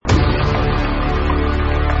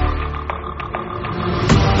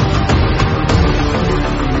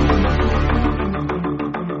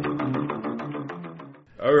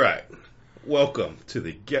Welcome to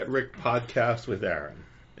the Get Rick podcast with Aran.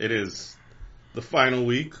 It is the final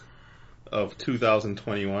week of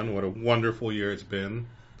 2021. What a wonderful year it's been.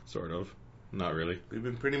 Sort of. Not really. We've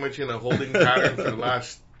been pretty much in a holding pattern for the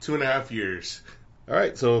last 2.5 years. All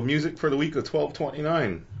right, so music for the week of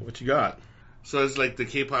 12/29. What you got? So it's like the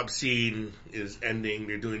K-pop scene is ending.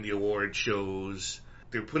 They're doing the award shows.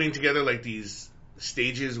 They're putting together like these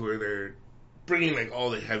stages where they're bringing like all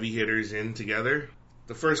the heavy hitters in together.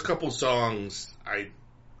 The first couple songs I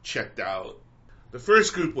checked out. The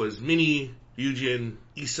first group was Minnie, Yujin,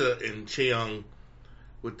 Issa, and Chaeyoung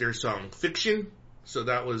with their song Fiction. So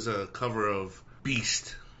that was a cover of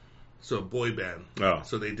Beast. So a boy band. Oh.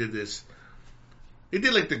 So they did this. They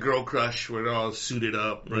did like the Girl Crush where they're all suited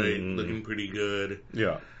up, right? Looking pretty good.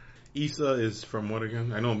 Yeah. Issa is from what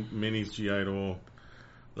again? I know Minnie's G-Idol.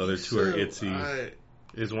 The other two are ITZY.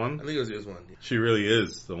 Is one? I think it was one. She really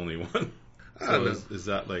is the only one. So is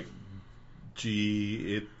that like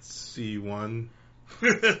G-ITZY1?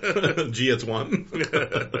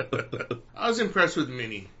 G-ITZY1? I was impressed with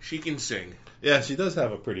Minnie. She can sing. Yeah, she does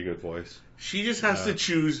have a pretty good voice. She just has to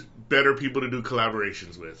choose better people to do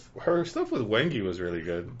collaborations with. Her stuff with Wengi was really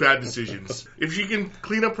good. Bad decisions. If she can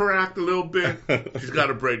clean up her act a little bit, she's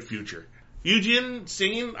got a bright future. Yujin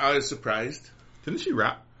singing, I was surprised. Didn't she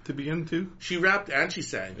rap to begin too? She rapped and she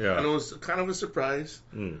sang. Yeah. And it was kind of a surprise.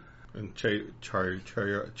 And Chaeyoung.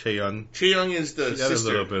 Chaeyoung is the sister. She had a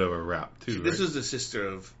little bit of a rap too, This right? is the sister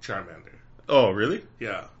of Charmander. Oh, really?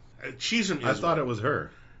 Yeah. She's from I thought it was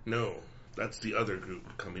her. No. That's the other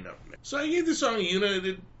group coming up next. So I gave the song a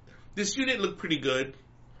unit. This unit looked pretty good.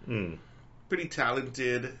 Pretty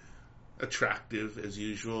talented. Attractive, as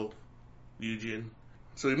usual. Yujin.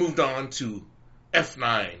 So we moved on to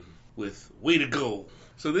F9 with Way to Go.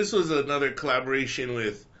 So this was another collaboration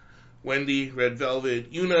with Wendy, Red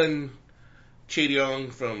Velvet, Yuna and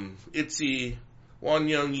Chaeyoung from ITZY,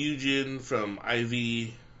 Wonyoung Yujin from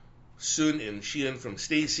IV, Sun and Xian from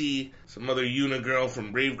Stacy, some other Yuna girl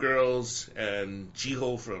from Brave Girls, and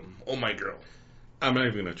Jiho from Oh My Girl. I'm not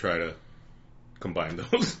even going to try to combine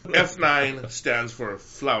those. F9 stands for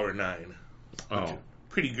Flower 9. Oh.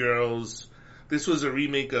 Pretty Girls. This was a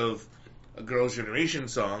remake of a Girls' Generation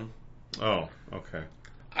song. Oh, okay.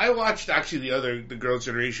 I watched actually the Girls'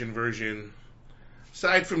 Generation version.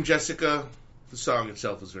 Aside from Jessica, the song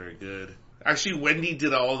itself was very good. Actually, Wendy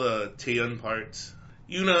did all the Taeyeon parts.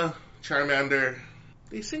 Yuna, Charmander,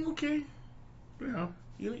 they sing okay. Yeah.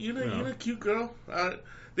 Yuna, cute girl.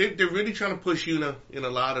 They're really trying to push Yuna in a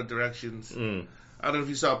lot of directions. I don't know if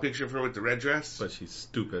you saw a picture of her with the red dress. But she's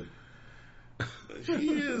stupid. She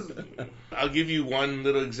is. I'll give you one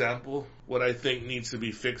little example. What I think needs to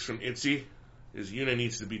be fixed from ITZY is Yuna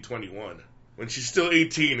needs to be 21. When she's still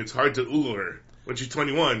 18, it's hard to oogle her. When she's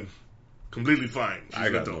 21, completely fine. I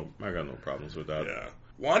got no problems with that. Yeah.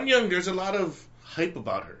 Wonyoung, there's a lot of hype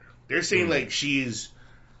about her. They're saying like she's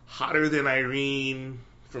hotter than Irene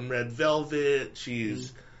from Red Velvet.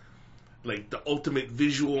 She's like the ultimate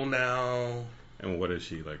visual now. And what is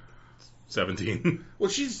she, like 17? Well,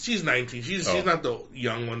 she's 19. She's not the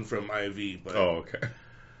young one from IV. But, oh, okay.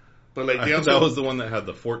 But like that was the one that had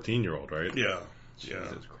the 14-year-old, right? Yeah.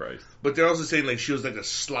 Jesus Christ. But they're also saying like she was like a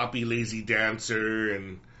sloppy, lazy dancer,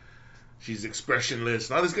 and she's expressionless.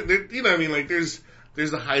 And all this, you know what I mean? Like there's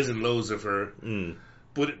the highs and lows of her.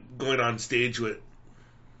 But going on stage with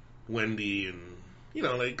Wendy and, you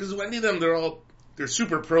know, like, because Wendy and them, they're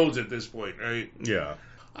super pros at this point, right? Yeah.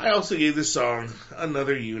 I also gave this song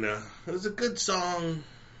another Yuna. It was a good song.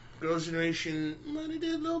 Girls' Generation, they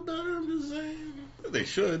did a little better, I'm just saying. They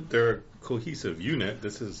should. They're a cohesive unit.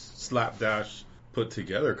 This is slapdash put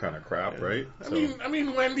together kind of crap, right? I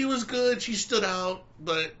mean, Wendy was good. She stood out,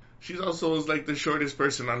 but she also was like the shortest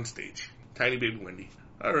person on stage. Tiny baby Wendy.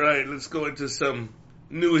 All right, let's go into some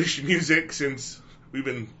newish music since we've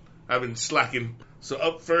been slacking. So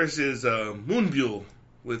up first is Moonbyul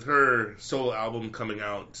with her solo album coming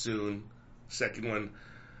out soon. Second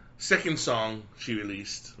song she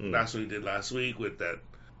released. That's what we did last week with that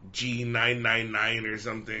G999 or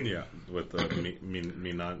something. Yeah, with the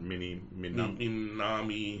Minami.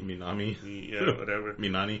 Yeah, whatever.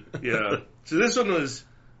 Minani. Yeah. So this one was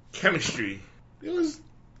Chemistry. It was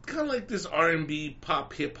kind of like this R&B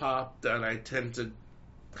pop hip hop that I tend to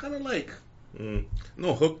kind of like.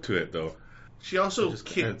 No hook to it though. She also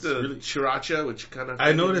kicked the sriracha, which kind of.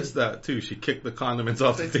 I noticed that too. She kicked the condiments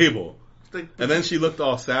off the table. And then she looked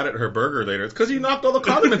all sad at her burger later. It's because you knocked all the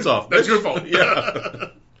condiments off. That's your fault.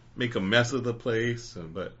 Yeah. Make a mess of the place.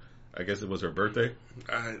 But I guess it was her birthday.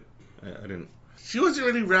 I didn't. She wasn't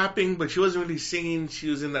really rapping, but she wasn't really singing. She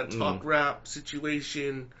was in that talk rap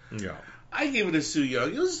situation. Yeah. I gave it a Soo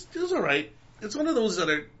Young. It was alright. It's one of those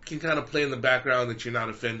that can kind of play in the background that you're not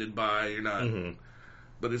offended by. You're not,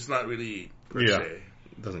 but it's not really per se.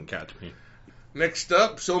 It doesn't catch me. Next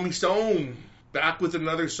up, Somi Stone, back with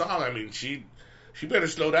another song. I mean, she better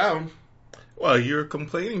slow down. Well, you're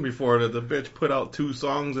complaining before that the bitch put out 2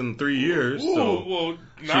 songs in 3 years, so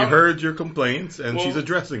now, she heard your complaints and she's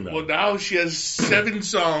addressing them. Well, now she has 7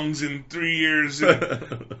 songs in 3 years.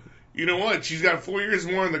 And you know what? She's got 4 years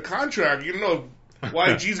more in the contract. You know,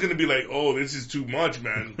 YG's going to be like, oh, this is too much,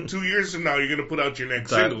 man. 2 years from now, you're going to put out your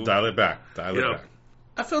next single. Dial it back. Dial it back.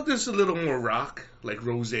 I felt this a little more rock, like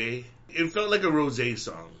Rosé. It felt like a Rosé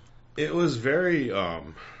song. It was very, how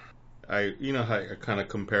I kind of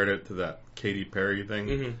compared it to that Katy Perry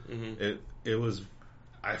thing. It was,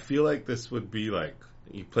 I feel like this would be like,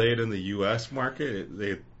 you play it in the U.S. market,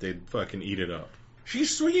 they'd fucking eat it up.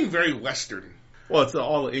 She's swinging very Western. Well, it's an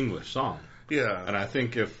all English song. Yeah. And I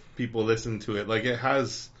think if people listen to it, like, it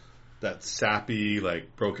has that sappy,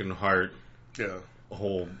 like, broken heart. Yeah.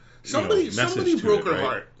 Whole somebody broke her right?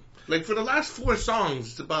 heart. Like, for the last 4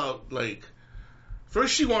 songs, it's about, like,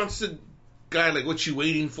 first she wants the guy, like, what she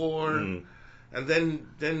waiting for, and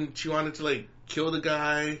then she wanted to, like, kill the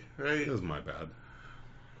guy, right? It was my bad.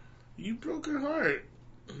 You broke her heart,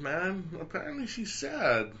 man. Apparently she's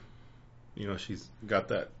sad. You know, she's got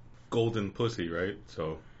that golden pussy, right?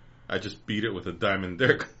 So I just beat it with a diamond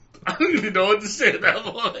dick. I don't even know what to say at that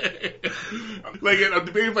point. Like, I'm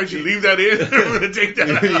debating if I should leave that in or I'm going to take that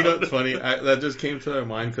out. You know what's funny? That just came to my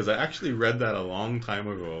mind because I actually read that a long time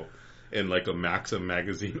ago in, like, a Maxim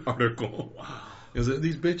magazine article. Wow. It was like,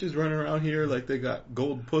 these bitches running around here like they got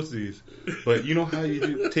gold pussies. But you know how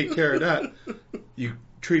you take care of that? You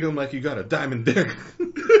treat them like you got a diamond dick.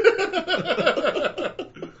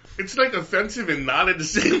 It's, like, offensive and not at the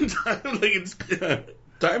same time. Like, it's...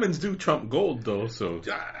 Diamonds do trump gold, though, so,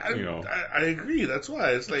 you know. I agree. That's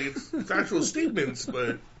why. It's like, it's factual statements,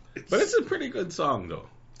 but... It's a pretty good song, though.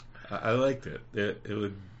 I liked it. It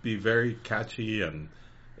would be very catchy, and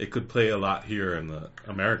it could play a lot here in the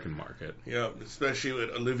American market. Yeah, especially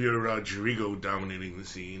with Olivia Rodrigo dominating the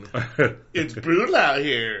scene. It's brutal out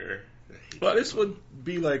here. Well, this would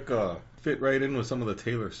be like, fit right in with some of the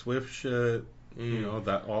Taylor Swift shit, you know,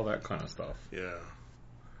 all that kind of stuff. Yeah.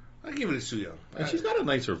 I give it to Soo Young. And she's got a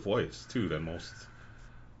nicer voice, too, than most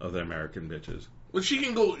of the American bitches. Well, she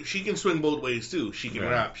can swing both ways, too. She can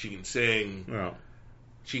rap, she can sing,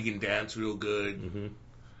 she can dance real good.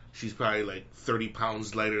 She's probably like 30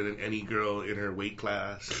 pounds lighter than any girl in her weight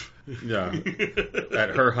class. Yeah.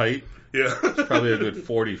 At her height, she's probably a good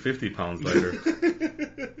 40, 50 pounds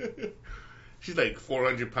lighter. She's like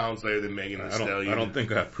 400 pounds lighter than Megan Thee Stallion. I don't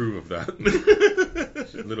think I approve of that.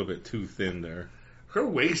 She's a little bit too thin there. Her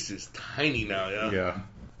waist is tiny now, Yeah.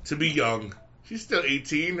 To be young. She's still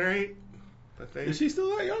 18, right? I think. Is she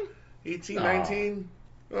still that young? 18, 19?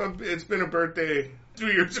 Well, it's been her birthday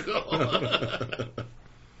 3 years ago.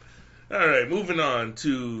 Alright, moving on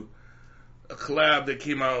to a collab that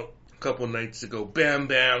came out a couple nights ago. Bam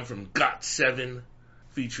Bam from GOT7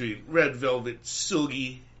 featuring Red Velvet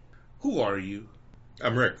Sugi. Who are you?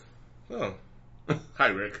 I'm Rick. Oh. Hi,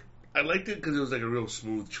 Rick. I liked it because it was like a real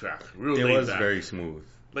smooth track. Real it laid was back. very smooth.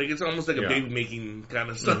 Like, it's almost like a baby-making kind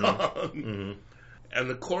of song. And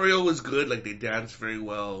the choreo was good. Like, they danced very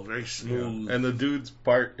well. Very smooth. Yeah. And the dude's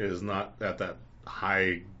part is not at that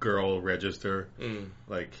high girl register.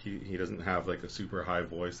 Like, he doesn't have, like, a super high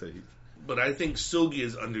voice. But I think Sugi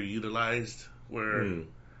is underutilized, where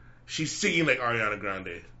she's singing like Ariana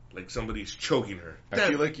Grande. Like, somebody's choking her. I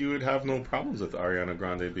feel like you would have no problems with Ariana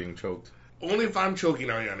Grande being choked. Only if I'm choking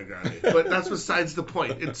Ariana Grande. But that's besides the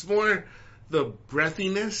point. It's more the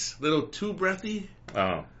breathiness, a little too breathy.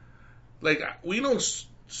 Oh. Like, we know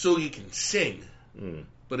Sugi can sing,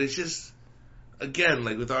 but it's just, again,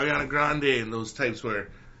 like with Ariana Grande and those types where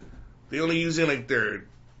they only use in like their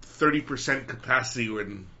 30% capacity,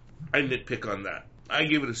 when I nitpick on that. I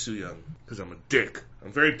give it to Soo Young because I'm a dick.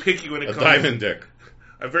 I'm very picky when it comes. Diamond dick.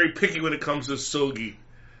 I'm very picky when it comes to Sugi.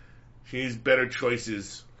 She needs better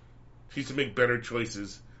choices. She needs to make better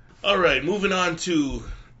choices. All right, moving on to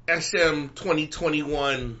SM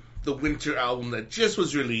 2021, the winter album that just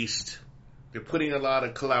was released. They're putting a lot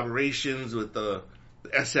of collaborations with the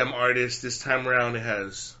SM artists. This time around, it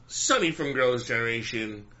has Sunny from Girls'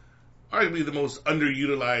 Generation, arguably the most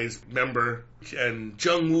underutilized member, and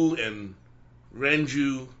Jungwoo and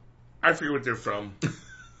Renju. I forget what they're from.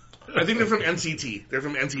 I think they're from NCT. They're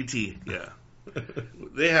from NCT, yeah.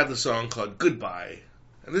 They have the song called Goodbye.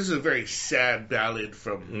 And this is a very sad ballad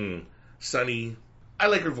from Sunny. I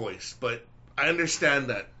like her voice, but I understand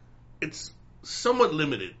that it's somewhat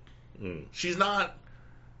limited. She's not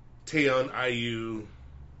Taeyeon, IU,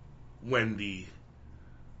 Wendy,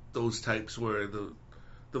 those types where the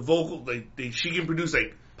vocal, like, she can produce,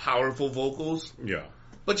 like, powerful vocals. Yeah.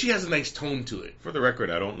 But she has a nice tone to it. For the record,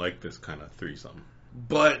 I don't like this kind of threesome.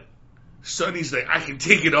 But Sunny's like, I can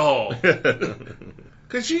take it all.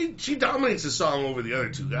 Because she dominates the song over the other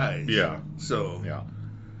two guys. Yeah. So, yeah.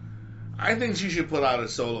 I think she should put out a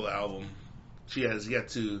solo album. She has yet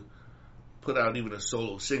to put out even a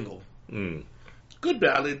solo single. Good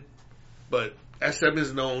ballad, but SM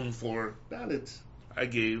is known for ballads. I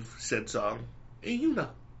gave said song a Yuna.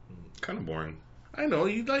 Kind of boring. I know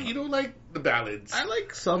you don't like the ballads. I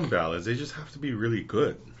like some ballads. They just have to be really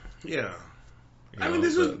good. Yeah. I mean,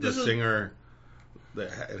 the singer.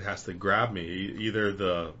 It has to grab me. Either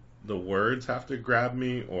the words have to grab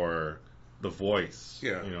me or the voice.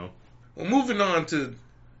 Yeah. You know. Well, moving on to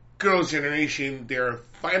Girls' Generation, they're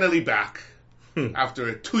finally back after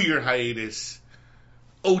a 2-year hiatus.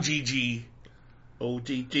 OGG,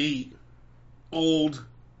 Old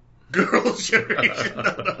Girls' Generation,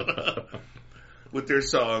 with their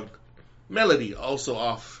song Melody, also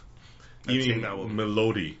off. You mean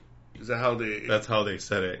Melody? Is that how they? That's how they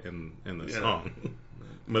said it in the song.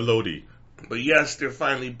 Melody. But yes, they're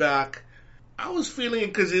finally back. I was feeling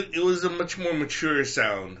it because it was a much more mature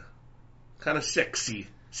sound, kind of sexy.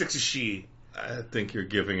 I think you're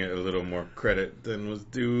giving it a little more credit than was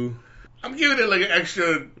due. I'm giving it like an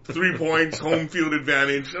extra 3 points, home field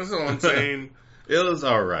advantage. That's all I'm saying. It was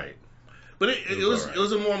all right. But it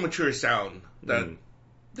was a more mature sound that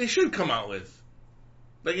they should come out with.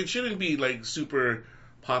 Like, it shouldn't be like super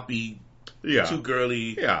poppy, too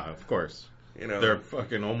girly. Yeah, of course. You know, they're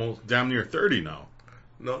fucking almost damn near 30 now.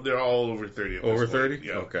 No, they're all over 30. Over 30?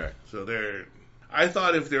 Yeah. Okay. So I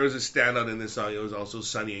thought if there was a standout in this song, it was also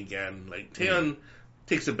Sunny again. Like, Taeyeon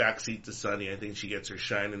takes a backseat to Sunny. I think she gets her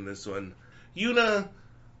shine in this one. Yuna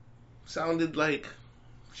sounded like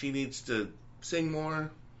she needs to sing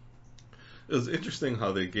more. It was interesting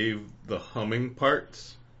how they gave the humming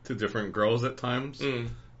parts to different girls at times.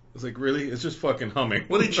 It's like, really? It's just fucking humming.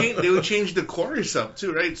 Well, they would change the chorus up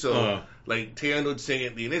too, right? So, like, Taeyeon would sing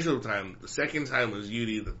it the initial time. The second time was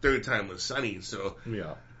Yuri. The third time was Sunny. So,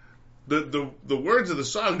 yeah. The words of the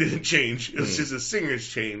song didn't change. It was just a singer's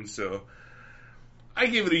change. So, I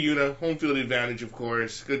gave it a Yuna. Home field advantage, of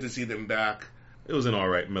course. Good to see them back. It was an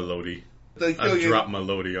alright melody. I dropped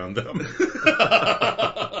melody on them.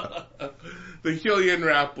 The Hyolyn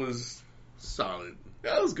rap was solid.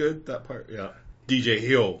 Yeah, it was good, that part, yeah. DJ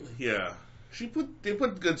Hill. Yeah. They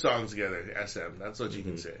put good songs together, SM. That's what you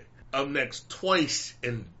can say. Up next, Twice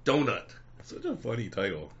and Donut. Such a funny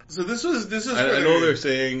title. So this is. I know they're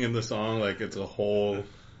saying in the song like it's a hole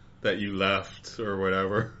that you left or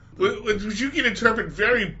whatever, which you can interpret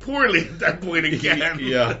very poorly at that point again.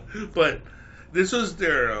 Yeah. But this was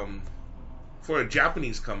their for a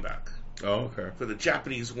Japanese comeback. Oh, okay. For the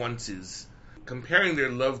Japanese onces, comparing their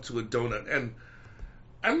love to a donut, and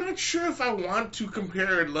I'm not sure if I want to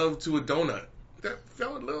compare love to a donut. That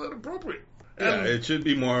felt a little inappropriate. Yeah, it should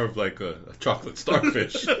be more of like a chocolate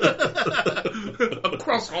starfish. A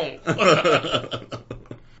croissant.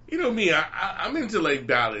 You know me, I'm into like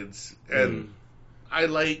ballads, and I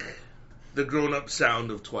like the grown-up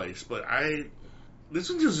sound of Twice, but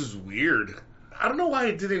this one just is weird. I don't know why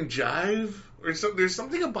it didn't jive, or there's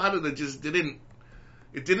something about it that just didn't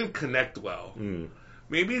connect well.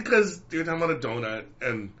 Maybe because they're talking about a donut,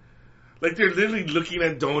 and like they're literally looking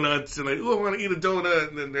at donuts and like, oh, I want to eat a donut,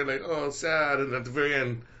 and then they're like, oh, sad, and at the very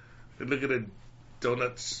end, they look at a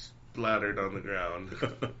donut splattered on the ground.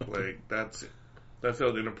 Like that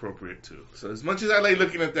felt inappropriate too. So as much as I like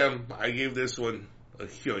looking at them, I gave this one a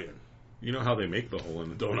Hyolyn. You know how they make the hole in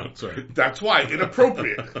the donuts, right? That's why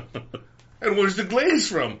inappropriate. And where's the glaze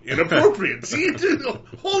from? Inappropriate. See,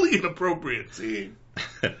 wholly inappropriate. See.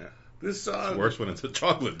 This song. It's worse when it's a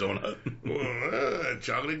chocolate donut.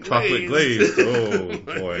 Chocolate glaze. Chocolate glaze. Oh,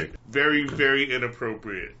 boy. Very, very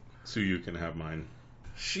inappropriate. So you can have mine.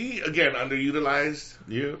 She, again, underutilized.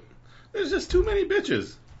 Yeah. There's just too many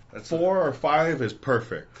bitches. 4 or 5 is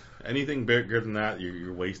perfect. Anything bigger than that,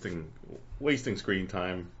 you're wasting screen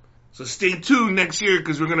time. So stay tuned next year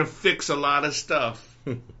because we're going to fix a lot of stuff.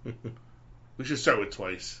 We should start with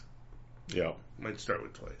Twice. Yeah. Might start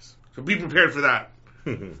with Twice. So be prepared for that.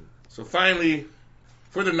 So finally,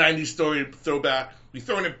 for the 90s story throwback, we're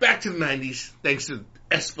throwing it back to the 90s thanks to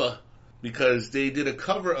aespa, because they did a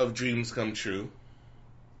cover of Dreams Come True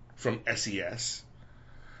from SES.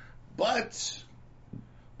 But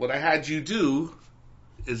what I had you do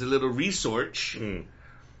is a little research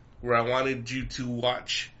where I wanted you to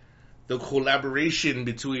watch the collaboration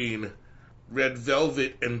between Red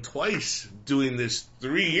Velvet and Twice doing this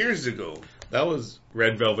 3 years ago. That was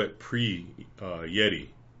Red Velvet pre Yeti,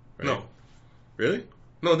 right? No. Really?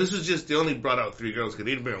 No, this was just, they only brought out 3 girls because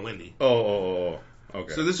they didn't bring Wendy. Oh.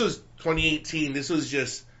 Okay. So this was 2018. This was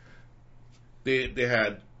just, they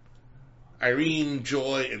had Irene,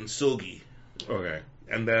 Joy, and Sogi. Okay.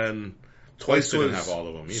 And then Twice Twice didn't was have all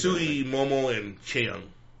of them either. Sui, Momo, and Chaeyoung.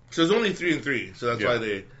 So it was only 3 and 3. So that's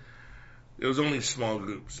why it was only small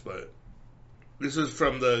groups. But this was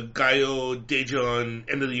from the Gaio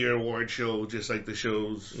Daejeon end of the year award show, just like the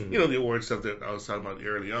shows, Mm-hmm. the award stuff that I was talking about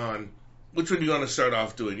early on. Which one do you want to start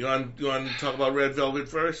off doing? You want to talk about Red Velvet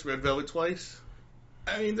first? Red Velvet Twice?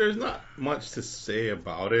 I mean, there's not much to say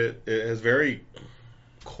about it. It has very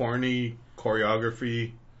corny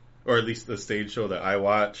choreography, or at least the stage show that I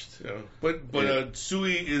watched. Yeah. But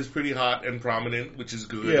Sui is pretty hot and prominent, which is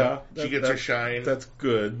good. Yeah, she gets her shine. That's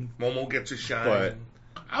good. Momo gets her shine. But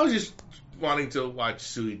I was just wanting to watch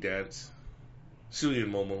Sui dance. Sui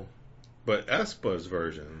and Momo. But aespa's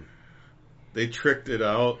version, they tricked it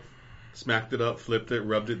out, smacked it up, flipped it,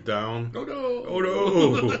 rubbed it down. Oh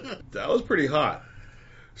no! That was pretty hot.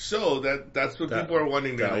 So that's what people are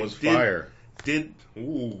wondering. That was fire.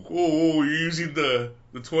 You're using the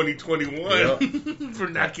 2021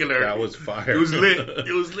 vernacular. That was fire. It was lit.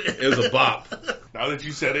 It was lit. It was a bop. Now that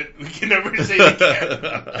you said it, we can never say it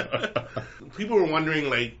again. People were wondering,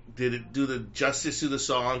 like, did it do the justice to the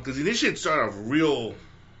song? Because initially it started off real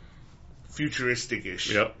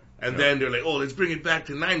futuristic-ish. Yep. And then they're like, oh, let's bring it back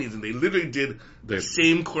to 90s. And they literally did the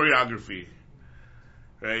same choreography.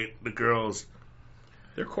 Right? The girls.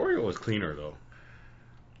 Their choreo was cleaner, though.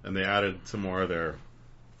 And they added some more of their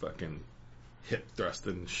fucking hip thrust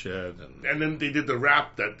and shit. And then they did the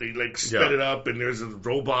rap that they, like, sped it up, and there's a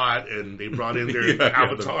robot, and they brought in their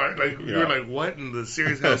avatar. We were like, what in the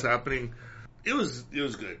serious hell is happening? It was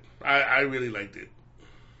good. I really liked it.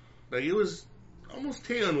 Like, it was almost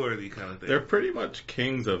Taeyeon-worthy kind of thing. They're pretty much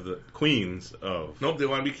queens of... Nope, they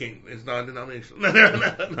want to be king. It's non-denominational.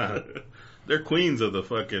 They're queens of the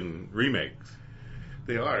fucking remakes.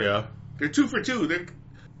 They are. Yeah. They're 2 for 2.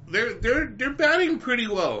 They're batting pretty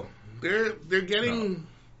well. They're getting. No.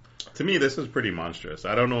 To me, this is pretty monstrous.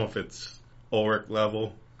 I don't know if it's Ulrich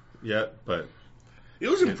level yet, but it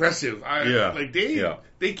was impressive.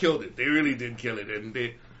 They killed it. They really did kill it, and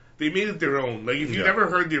they made it their own. Like, if you've never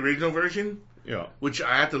heard the original version, which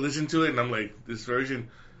I had to listen to it, and I'm like, this version.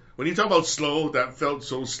 When you talk about slow, that felt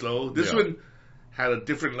so slow. This one had a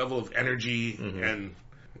different level of energy, and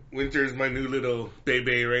Winter's my new little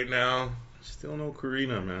baby right now. Still no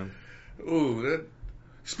Karina, man. Ooh,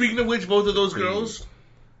 speaking of which, both of those girls,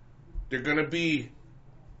 they're gonna be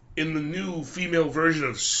in the new female version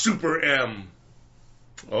of Super M.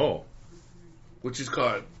 Oh. Which is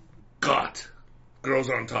called GOT. Girls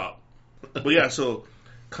on Top. But yeah, so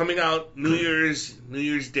coming out New Year's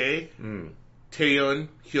Day, Taeyeon,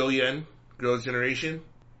 Hyoyeon, Girls' Generation,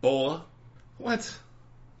 Boa. What?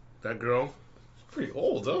 That girl. Pretty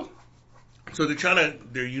old, though. So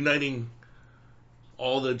they're uniting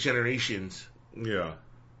all the generations. Yeah.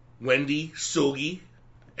 Wendy, Sogi,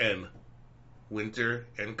 and Winter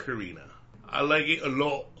and Karina. I like it a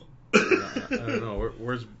lot. I don't know.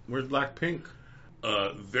 Where's Blackpink?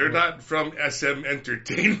 They're not from SM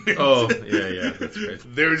Entertainment. Oh, yeah, that's right.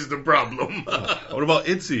 There's the problem. What about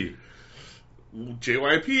ITZY?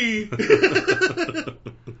 JYP.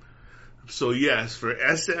 So yes, for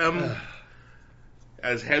SM,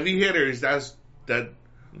 as heavy hitters,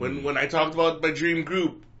 when I talked about my dream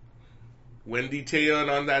group, Wendy, Taeyeon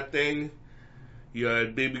on that thing, you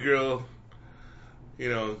had baby girl,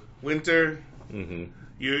 Winter. Mm-hmm.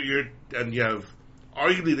 And you have,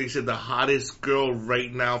 arguably they said the hottest girl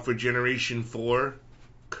right now for Generation 4,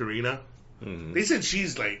 Karina. Mm-hmm. They said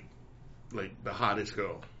she's like the hottest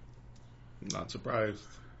girl. Not surprised.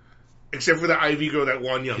 Except for the Ivy girl that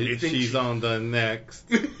won Young. They think she's on the next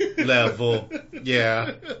level.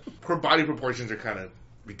 Yeah. Her body proportions are kind of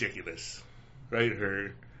ridiculous. Right?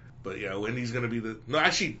 But yeah, Wendy's going to be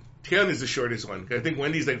actually, Taeyeon is the shortest one. I think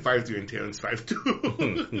Wendy's like 5'3" and Taeyeon's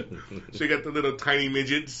 5'2". So you got the little tiny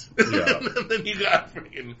midgets. Yeah. And then you got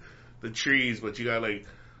freaking the trees, but you got like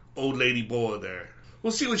old lady Boa there.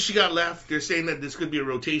 We'll see what she got left. They're saying that this could be a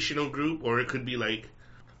rotational group, or it could be like,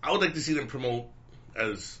 I would like to see them promote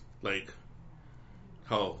as like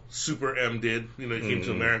how Super M did. He came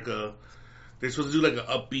to America. They're supposed to do like an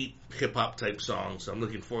upbeat hip hop type song, so I'm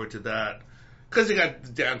looking forward to that. Because they got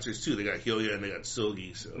the dancers too. They got Hyoyeon and they got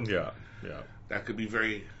Sogi. So yeah, that could be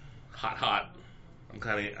very hot. I'm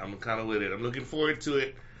kind of with it. I'm looking forward to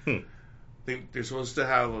it. I think they're supposed to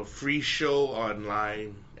have a free show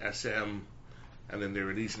online, SM, and then they're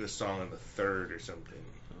releasing a song on the 3rd or something.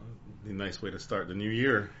 Be a nice way to start the new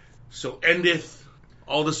year. So endeth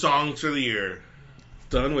all the songs for the year.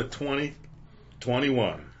 Done with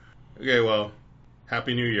 2021. Okay, well,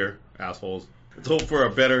 Happy New Year, assholes. Let's hope for a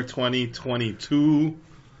better 2022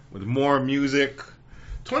 with more music,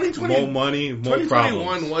 2020, more money, more 2021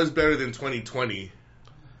 problems. was better than 2020.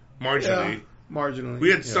 Marginally. Yeah, marginally.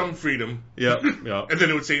 We had some freedom. Yep. And then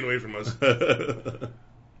it was taken away from us.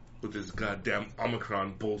 With this goddamn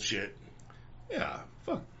Omicron bullshit. Yeah,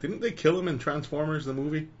 fuck. Didn't they kill him in Transformers, the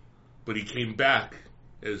movie? But he came back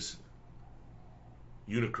as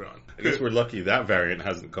Unicron. I guess we're lucky that variant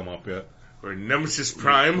hasn't come up yet. Or Nemesis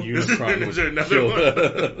Prime. Unicron Is there another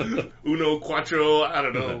one? Uno, Cuatro, I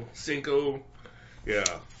don't know. Cinco. Yeah.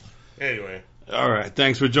 Anyway. All right.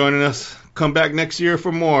 Thanks for joining us. Come back next year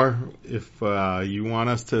for more. If you want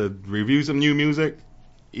us to review some new music,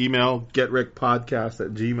 email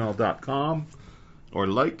getrickpodcast@gmail.com or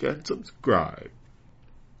like and subscribe.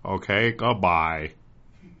 Okay. Goodbye.